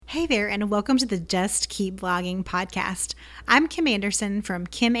Hey there, and welcome to the Just Keep Blogging podcast. I'm Kim Anderson from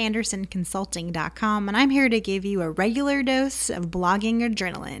KimAndersonConsulting.com, and I'm here to give you a regular dose of blogging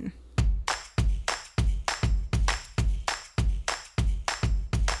adrenaline.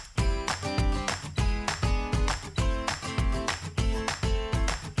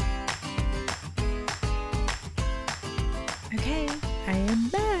 Okay, I am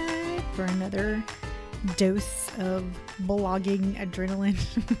back for another dose of blogging adrenaline.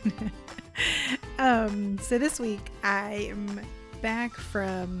 So this week I am back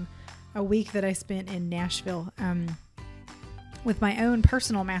from a week that I spent in Nashville with my own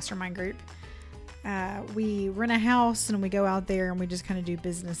personal mastermind group. We rent a house and we go out there and we just kind of do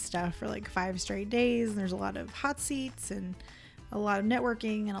business stuff for like 5 straight days. And there's a lot of hot seats and a lot of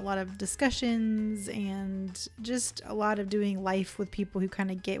networking and a lot of discussions and just a lot of doing life with people who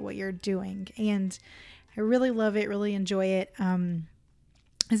kind of get what you're doing. And I really love it, really enjoy it.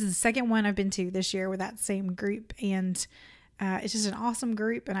 This is the second one I've been to this year with that same group, and it's just an awesome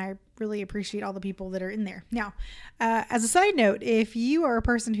group, and I really appreciate all the people that are in there. Now, as a side note, if you are a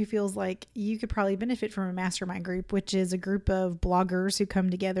person who feels like you could probably benefit from a mastermind group, which is a group of bloggers who come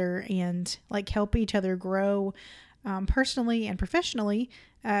together and like help each other grow personally and professionally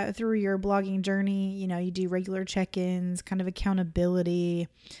through your blogging journey. You know, you do regular check-ins, kind of accountability,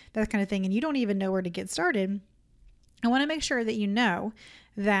 that kind of thing, and you don't even know where to get started. I want to make sure that you know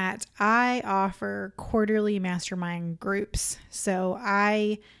that I offer quarterly mastermind groups. So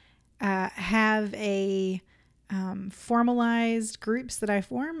I have a formalized groups that I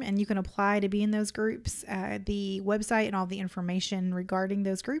form, and you can apply to be in those groups. The website and all the information regarding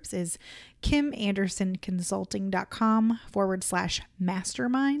those groups is KimAndersonConsulting.com/mastermind,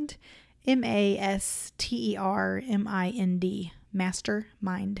 MASTERMIND,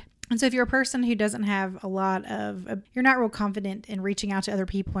 mastermind. And so if you're a person who doesn't have a lot of, you're not real confident in reaching out to other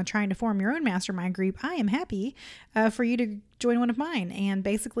people and trying to form your own mastermind group, I am happy for you to join one of mine. And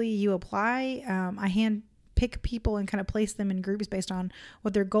basically you apply, I hand pick people and kind of place them in groups based on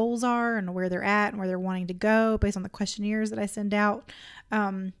what their goals are and where they're at and where they're wanting to go based on the questionnaires that I send out.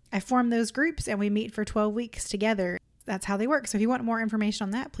 I form those groups and we meet for 12 weeks together. That's how they work. So if you want more information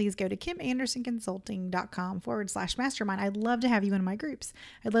on that, please go to KimAndersonConsulting.com/mastermind. I'd love to have you in my groups.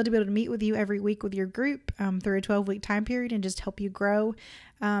 I'd love to be able to meet with you every week with your group through a 12-week time period and just help you grow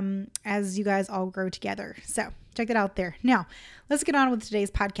as you guys all grow together. So check that out there. Now, let's get on with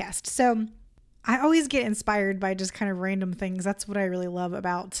today's podcast. So I always get inspired by just kind of random things. That's what I really love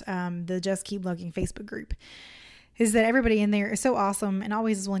about the Just Keep Blogging Facebook group, is that everybody in there is so awesome and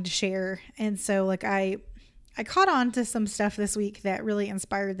always is willing to share. And so like I caught on to some stuff this week that really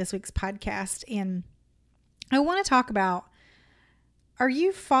inspired this week's podcast. And I want to talk about, are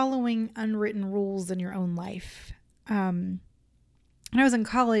you following unwritten rules in your own life? When I was in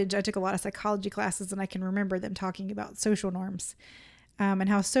college, I took a lot of psychology classes, and I can remember them talking about social norms. And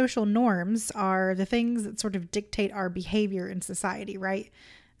how social norms are the things that sort of dictate our behavior in society, right?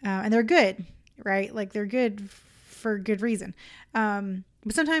 And they're good, right? Like they're good for good reason.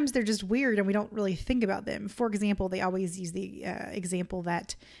 But sometimes they're just weird and we don't really think about them. For example, they always use the example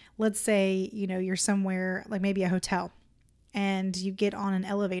that, let's say, you know, you're somewhere like maybe a hotel and you get on an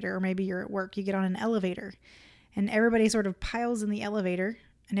elevator, or maybe you're at work, you get on an elevator and everybody sort of piles in the elevator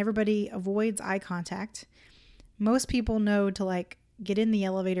and everybody avoids eye contact. Most people know to like get in the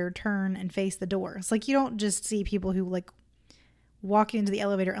elevator, turn and face the door. It's like you don't just see people who like walk into the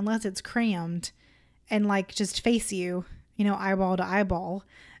elevator unless it's crammed and like just face you, you know, eyeball to eyeball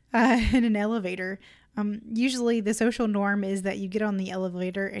in an elevator. Usually the social norm is that you get on the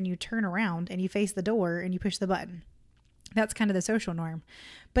elevator and you turn around and you face the door and you push the button. That's kind of the social norm.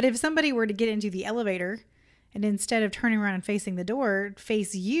 But if somebody were to get into the elevator and instead of turning around and facing the door,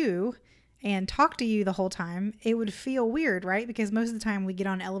 face you and talk to you the whole time, it would feel weird, right? Because most of the time we get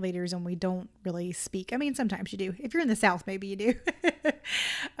on elevators and we don't really speak. I mean, sometimes you do. If you're in the South, maybe you do.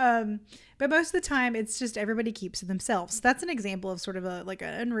 But most of the time it's just everybody keeps to themselves. That's an example of sort of an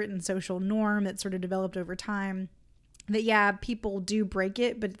unwritten social norm that's sort of developed over time that, yeah, people do break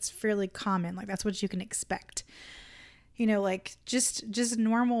it, but it's fairly common. Like that's what you can expect. You know, like just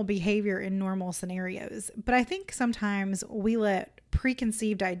normal behavior in normal scenarios. But I think sometimes we let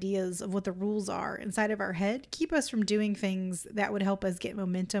preconceived ideas of what the rules are inside of our head keep us from doing things that would help us get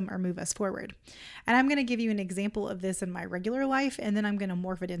momentum or move us forward. And I'm going to give you an example of this in my regular life, and then I'm going to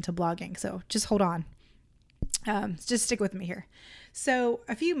morph it into blogging. So just hold on. Just stick with me here. So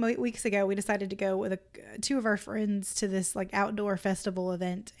a few weeks ago, we decided to go with 2 of our friends to this like outdoor festival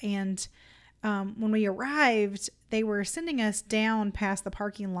event. And when we arrived, they were sending us down past the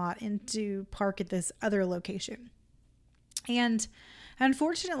parking lot into park at this other location. And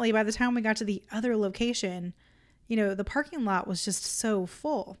Unfortunately, by the time we got to the other location, the parking lot was just so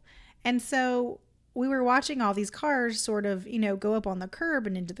full. And so we were watching all these cars sort of, go up on the curb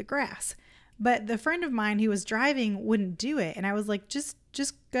and into the grass. But the friend of mine who was driving wouldn't do it. And I was like, just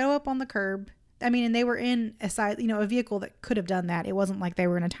go up on the curb. I mean, and they were in a vehicle that could have done that. It wasn't like they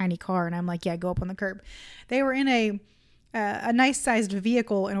were in a tiny car and I'm like, yeah, go up on the curb. They were in a nice sized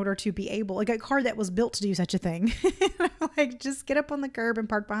vehicle in order to be able, like a car that was built to do such a thing. Like, just get up on the curb and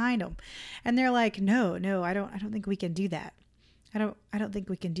park behind them. And they're like, no, I don't think we can do that. I don't think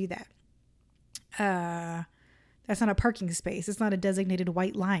we can do that. That's not a parking space. It's not a designated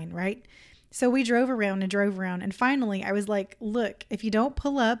white line, right? So we drove around, and finally I was like, look, if you don't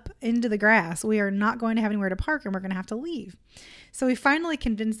pull up into the grass, we are not going to have anywhere to park and we're going to have to leave. So we finally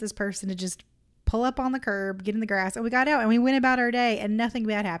convinced this person to just pull up on the curb, get in the grass, and we got out and we went about our day and nothing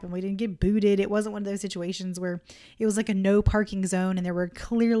bad happened. We didn't get booted. It wasn't one of those situations where it was like a no parking zone and there were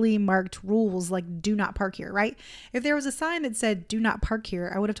clearly marked rules like do not park here, right? If there was a sign that said do not park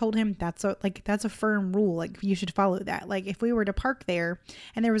here, I would have told him that's a firm rule. Like, you should follow that. Like, if we were to park there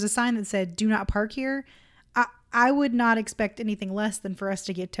and there was a sign that said do not park here, I would not expect anything less than for us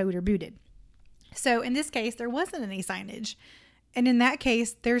to get towed or booted. So in this case, there wasn't any signage. And in that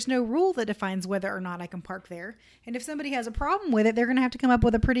case, there's no rule that defines whether or not I can park there. And if somebody has a problem with it, they're going to have to come up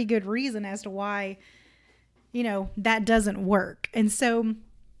with a pretty good reason as to why, that doesn't work. And so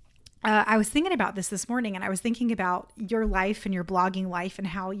I was thinking about this morning, and I was thinking about your life and your blogging life and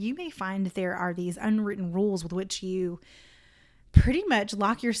how you may find that there are these unwritten rules with which you pretty much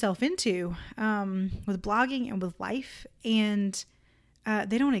lock yourself into with blogging and with life, and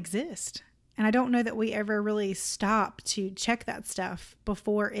they don't exist. And I don't know that we ever really stop to check that stuff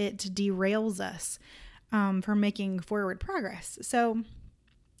before it derails us from making forward progress. So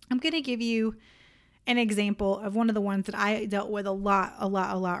I'm going to give you an example of one of the ones that I dealt with a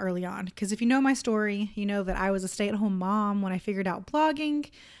lot early on. Because if you know my story, you know that I was a stay-at-home mom when I figured out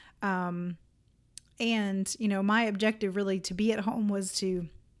blogging. And, my objective really to be at home was to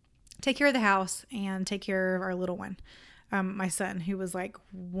take care of the house and take care of our little one. My son, who was like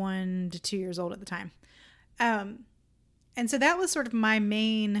 1 to 2 years old at the time. And so that was sort of my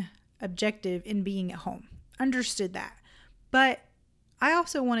main objective in being at home. Understood that. But I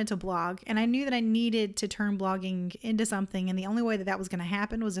also wanted to blog, and I knew that I needed to turn blogging into something. And the only way that was going to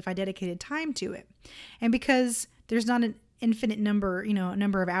happen was if I dedicated time to it. And because there's not an infinite number,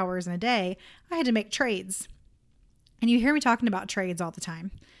 of hours in a day, I had to make trades. And you hear me talking about trades all the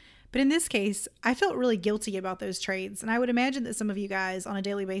time. But in this case, I felt really guilty about those trades. And I would imagine that some of you guys on a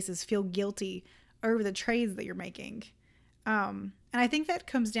daily basis feel guilty over the trades that you're making. And I think that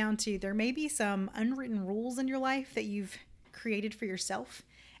comes down to there may be some unwritten rules in your life that you've created for yourself.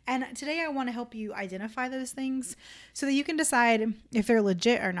 And today I want to help you identify those things so that you can decide if they're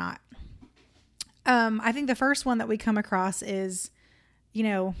legit or not. I think the first one that we come across is,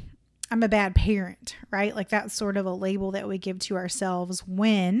 I'm a bad parent, right? Like, that's sort of a label that we give to ourselves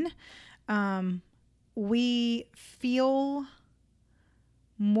when we feel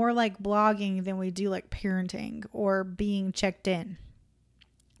more like blogging than we do like parenting or being checked in,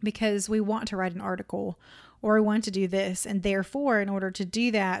 because we want to write an article or we want to do this. And therefore, in order to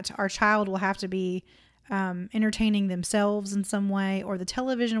do that, our child will have to be entertaining themselves in some way, or the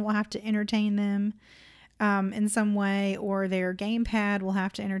television will have to entertain them in some way, or their gamepad will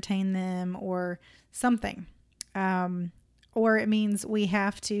have to entertain them or something. Or it means we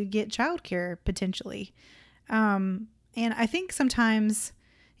have to get childcare potentially. And I think sometimes,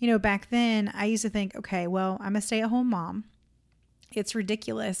 back then I used to think, okay, well, I'm a stay-at-home mom. It's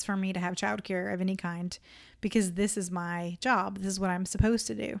ridiculous for me to have childcare of any kind because this is my job. This is what I'm supposed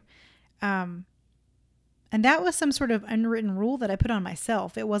to do. And that was some sort of unwritten rule that I put on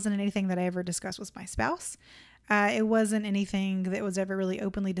myself. It wasn't anything that I ever discussed with my spouse. It wasn't anything that was ever really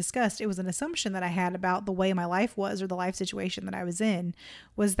openly discussed. It was an assumption that I had about the way my life was, or the life situation that I was in,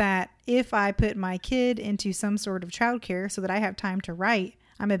 was that if I put my kid into some sort of childcare so that I have time to write,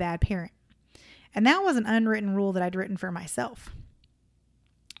 I'm a bad parent. And that was an unwritten rule that I'd written for myself.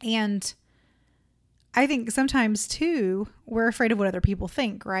 And I think sometimes too, we're afraid of what other people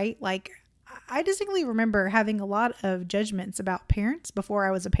think, right? Like, I distinctly remember having a lot of judgments about parents before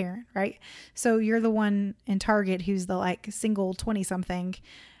I was a parent, right? So you're the one in Target who's the single 20-something,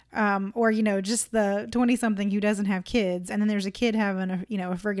 or, just the 20-something who doesn't have kids. And then there's a kid having a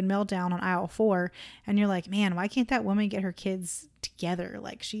friggin' meltdown on aisle 4. And you're like, man, why can't that woman get her kids together?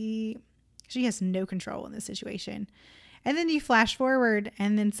 Like, she has no control in this situation. And then you flash forward,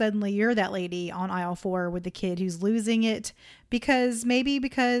 and then suddenly you're that lady on aisle 4 with the kid who's losing it because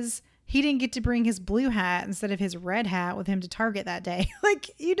he didn't get to bring his blue hat instead of his red hat with him to Target that day. Like,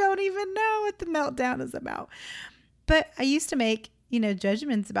 you don't even know what the meltdown is about. But I used to make,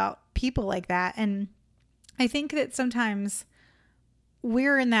 judgments about people like that. And I think that sometimes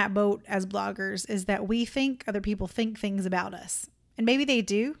we're in that boat as bloggers, is that we think other people think things about us. And maybe they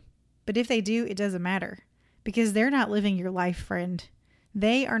do, but if they do, it doesn't matter, because they're not living your life, friend.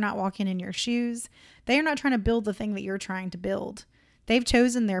 They are not walking in your shoes. They are not trying to build the thing that you're trying to build. They've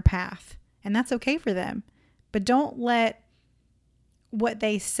chosen their path, and that's okay for them. But don't let what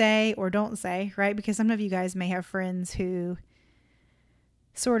they say or don't say, right? Because some of you guys may have friends who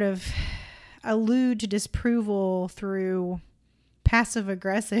sort of allude to disapproval through passive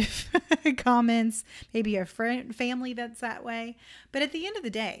aggressive comments, maybe a friend, family that's that way. But at the end of the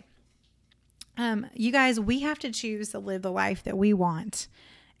day, you guys, we have to choose to live the life that we want.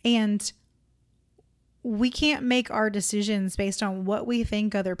 And we can't make our decisions based on what we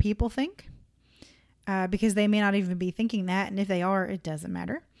think other people think, because they may not even be thinking that. And if they are, it doesn't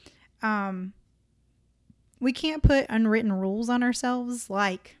matter. We can't put unwritten rules on ourselves,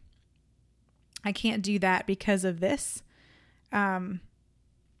 like, I can't do that because of this. And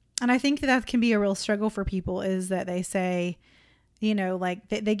I think that can be a real struggle for people, is that they say, like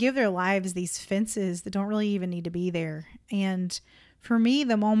they give their lives these fences that don't really even need to be there. And for me,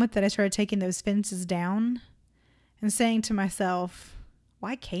 the moment that I started taking those fences down and saying to myself,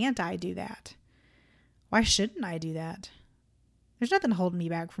 why can't I do that? Why shouldn't I do that? There's nothing holding me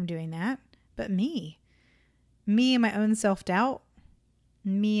back from doing that but me and my own self-doubt,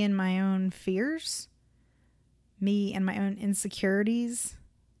 me and my own fears, me and my own insecurities.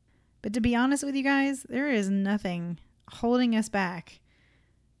 But to be honest with you guys, there is nothing holding us back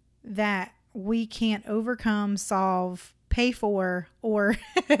that we can't overcome, solve, pay for, or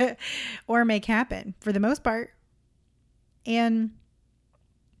or make happen, for the most part. And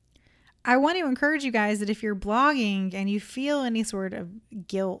I want to encourage you guys that if you're blogging and you feel any sort of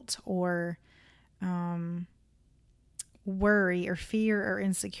guilt or worry or fear or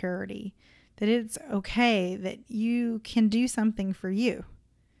insecurity, that it's okay, that you can do something for you.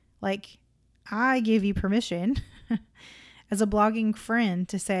 Like, I give you permission as a blogging friend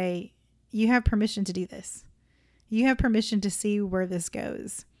to say, you have permission to do this. You have permission to see where this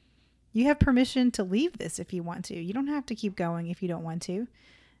goes. You have permission to leave this if you want to. You don't have to keep going if you don't want to.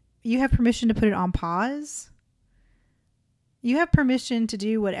 You have permission to put it on pause. You have permission to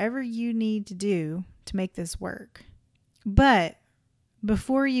do whatever you need to do to make this work. But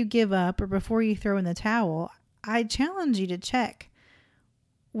before you give up or before you throw in the towel, I challenge you to check,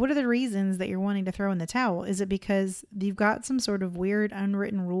 what are the reasons that you're wanting to throw in the towel? Is it because you've got some sort of weird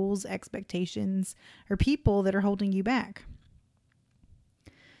unwritten rules, expectations, or people that are holding you back?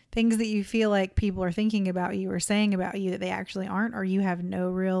 Things that you feel like people are thinking about you or saying about you that they actually aren't, or you have no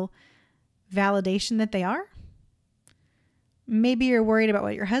real validation that they are? Maybe you're worried about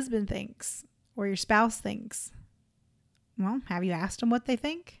what your husband thinks or your spouse thinks. Well, have you asked them what they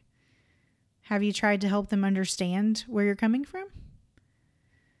think? Have you tried to help them understand where you're coming from?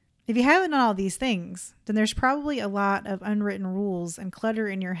 If you haven't done all these things, then there's probably a lot of unwritten rules and clutter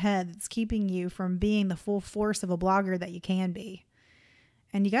in your head that's keeping you from being the full force of a blogger that you can be.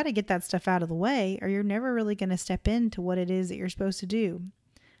 And you got to get that stuff out of the way, or you're never really going to step into what it is that you're supposed to do.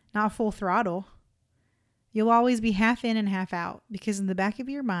 Not full throttle. You'll always be half in and half out, because in the back of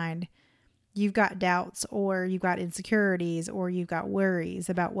your mind, you've got doubts, or you've got insecurities, or you've got worries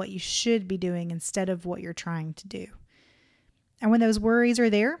about what you should be doing instead of what you're trying to do. And when those worries are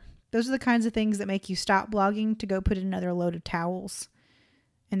there, those are the kinds of things that make you stop blogging to go put another load of towels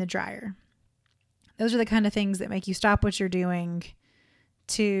in the dryer. Those are the kind of things that make you stop what you're doing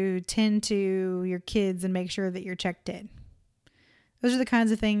to tend to your kids and make sure that you're checked in. Those are the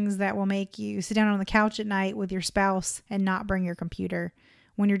kinds of things that will make you sit down on the couch at night with your spouse and not bring your computer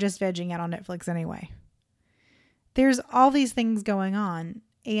when you're just vegging out on Netflix anyway. There's all these things going on,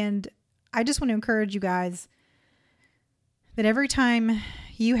 and I just want to encourage you guys that every time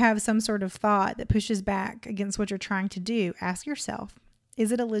you have some sort of thought that pushes back against what you're trying to do, ask yourself,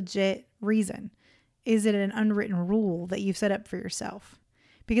 is it a legit reason? Is it an unwritten rule that you've set up for yourself?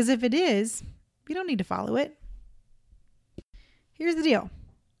 Because if it is, you don't need to follow it. Here's the deal.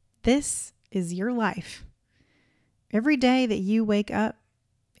 This is your life. Every day that you wake up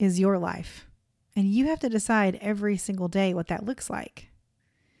is your life. And you have to decide every single day what that looks like.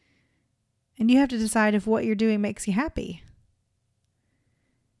 And you have to decide if what you're doing makes you happy.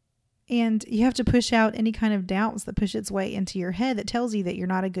 And you have to push out any kind of doubts that push its way into your head that tells you that you're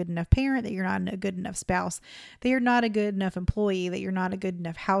not a good enough parent, that you're not a good enough spouse, that you're not a good enough employee, that you're not a good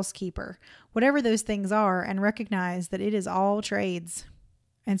enough housekeeper, whatever those things are, and recognize that it is all trades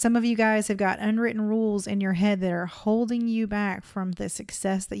And some of you guys have got unwritten rules in your head that are holding you back from the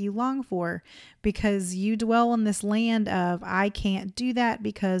success that you long for, because you dwell in this land of, I can't do that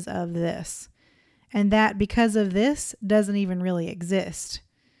because of this. And that because of this doesn't even really exist.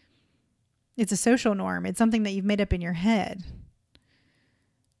 It's a social norm. It's something that you've made up in your head.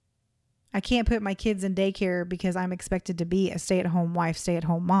 I can't put my kids in daycare because I'm expected to be a stay-at-home wife,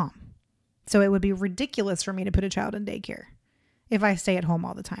 stay-at-home mom. So it would be ridiculous for me to put a child in daycare if I stay at home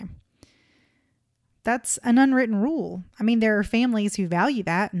all the time. That's an unwritten rule. I mean, there are families who value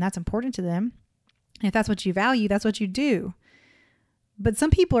that, and that's important to them. And if that's what you value, that's what you do. But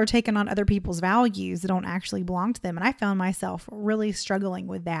some people are taking on other people's values that don't actually belong to them. And I found myself really struggling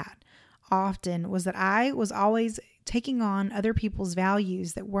with that often, was that I was always taking on other people's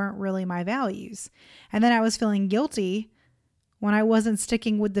values that weren't really my values. And then I was feeling guilty when I wasn't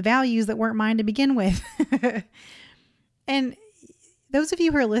sticking with the values that weren't mine to begin with. And those of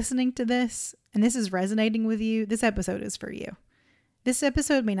you who are listening to this, and this is resonating with you, this episode is for you. This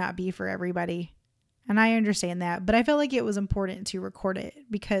episode may not be for everybody, and I understand that, but I felt like it was important to record it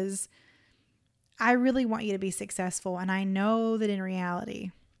because I really want you to be successful. And I know that in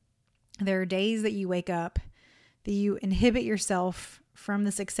reality, there are days that you wake up that you inhibit yourself from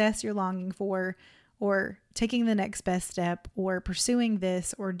the success you're longing for, or taking the next best step, or pursuing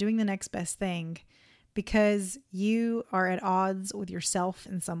this, or doing the next best thing, because you are at odds with yourself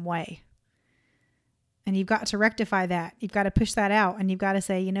in some way. And you've got to rectify that. You've got to push that out, and you've got to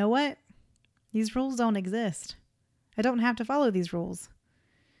say, you know what? These rules don't exist. I don't have to follow these rules.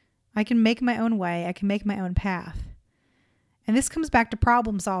 I can make my own way. I can make my own path. And this comes back to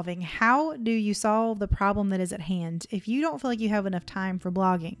problem solving. How do you solve the problem that is at hand? If you don't feel like you have enough time for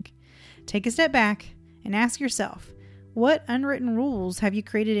blogging, take a step back and ask yourself, what unwritten rules have you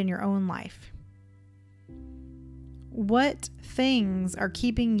created in your own life? What things are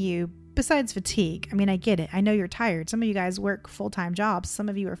keeping you, besides fatigue? I mean, I get it. I know you're tired. Some of you guys work full-time jobs. Some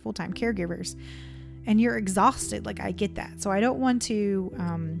of you are full-time caregivers, and you're exhausted. Like, I get that. So I don't want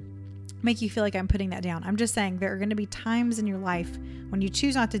to make you feel like I'm putting that down. I'm just saying there are going to be times in your life when you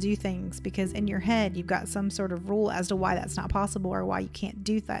choose not to do things because in your head you've got some sort of rule as to why that's not possible, or why you can't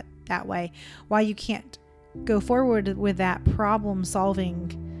do that way, why you can't go forward with that problem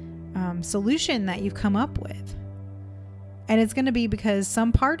solving solution that you've come up with. And it's going to be because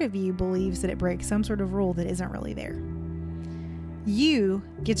some part of you believes that it breaks some sort of rule that isn't really there. You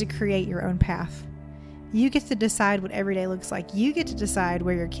get to create your own path. You get to decide what every day looks like. You get to decide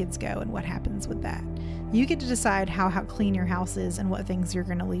where your kids go and what happens with that. You get to decide how clean your house is and what things you're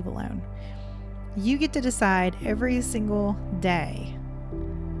going to leave alone. You get to decide every single day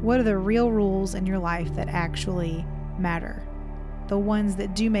what are the real rules in your life that actually matter. The ones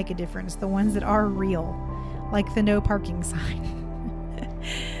that do make a difference. The ones that are real. Like the no parking sign.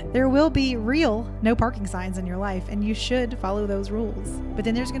 There will be real no parking signs in your life, and you should follow those rules. But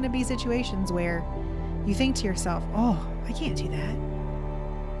then there's going to be situations where you think to yourself, oh, I can't do that.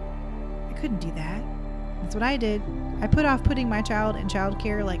 I couldn't do that. That's what I did. I put off putting my child in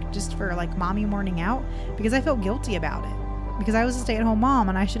childcare, just for mommy morning out, because I felt guilty about it. Because I was a stay-at-home mom,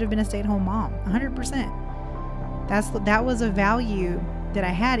 and I should have been a stay-at-home mom, 100%. That was a value that I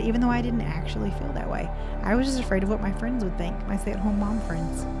had, even though I didn't actually feel that way. I was just afraid of what my friends would think, my stay-at-home mom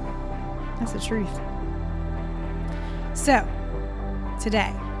friends. That's the truth. So,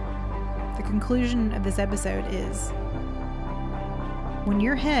 today, the conclusion of this episode is, when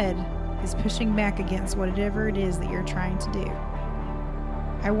your head is pushing back against whatever it is that you're trying to do,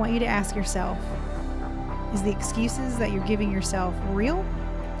 I want you to ask yourself, is the excuses that you're giving yourself real?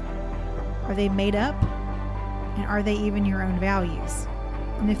 Are they made up? And are they even your own values?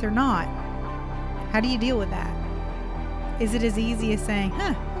 And if they're not, how do you deal with that? Is it as easy as saying,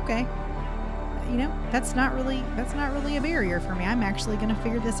 okay, that's not really a barrier for me. I'm actually going to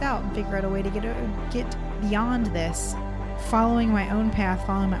figure this out and figure out a way to get beyond this, following my own path,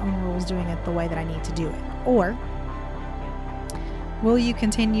 following my own rules, doing it the way that I need to do it? Or will you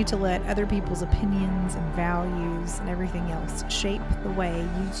continue to let other people's opinions and values and everything else shape the way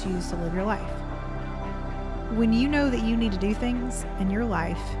you choose to live your life? When you know that you need to do things in your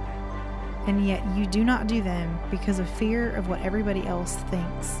life, and yet you do not do them because of fear of what everybody else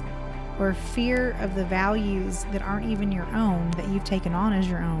thinks, or fear of the values that aren't even your own, that you've taken on as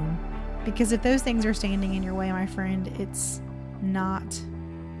your own. Because if those things are standing in your way, my friend, it's not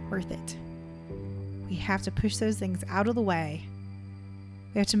worth it. We have to push those things out of the way.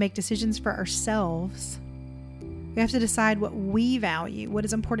 We have to make decisions for ourselves. We have to decide what we value, what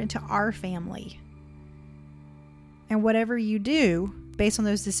is important to our family. And whatever you do, based on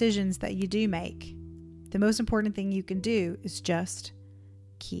those decisions that you do make, the most important thing you can do is just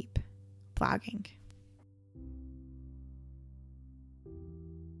keep vlogging.